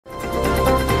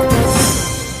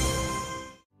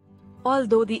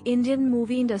Although the Indian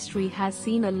movie industry has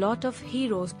seen a lot of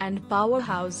heroes and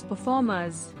powerhouse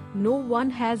performers, no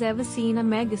one has ever seen a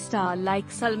megastar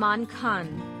like Salman Khan.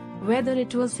 Whether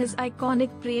it was his iconic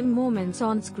Prem moments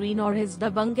on screen or his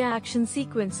Dabangg action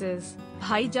sequences,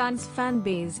 Bhaijaan's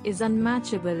fanbase is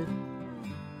unmatchable.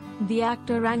 The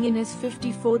actor rang in his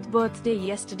 54th birthday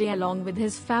yesterday along with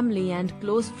his family and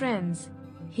close friends.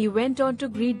 He went on to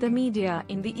greet the media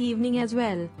in the evening as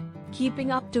well.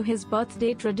 Keeping up to his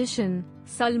birthday tradition,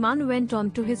 Salman went on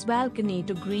to his balcony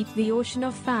to greet the ocean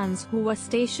of fans who were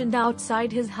stationed outside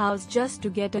his house just to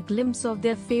get a glimpse of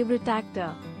their favorite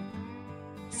actor.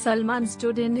 Salman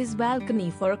stood in his balcony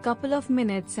for a couple of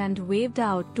minutes and waved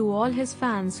out to all his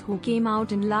fans who came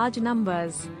out in large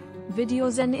numbers.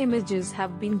 Videos and images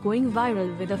have been going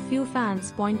viral, with a few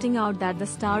fans pointing out that the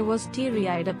star was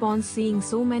teary-eyed upon seeing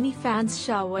so many fans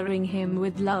showering him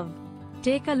with love.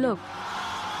 Take a look.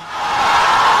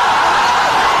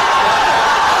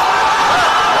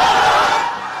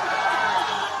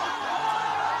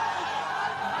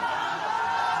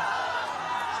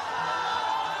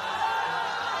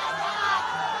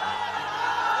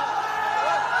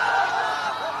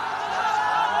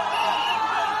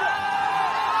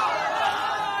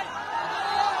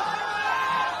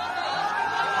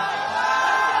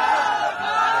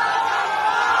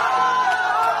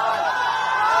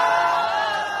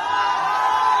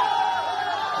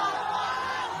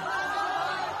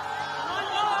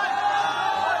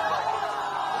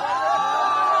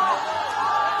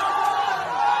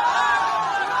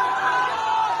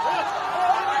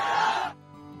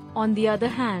 On the other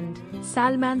hand,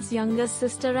 Salman's younger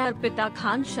sister Arpita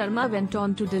Khan Sharma went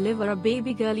on to deliver a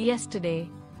baby girl yesterday.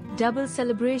 Double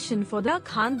celebration for the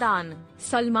Khandan.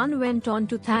 Salman went on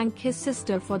to thank his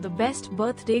sister for the best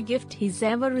birthday gift he's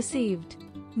ever received.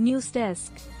 News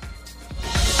Desk.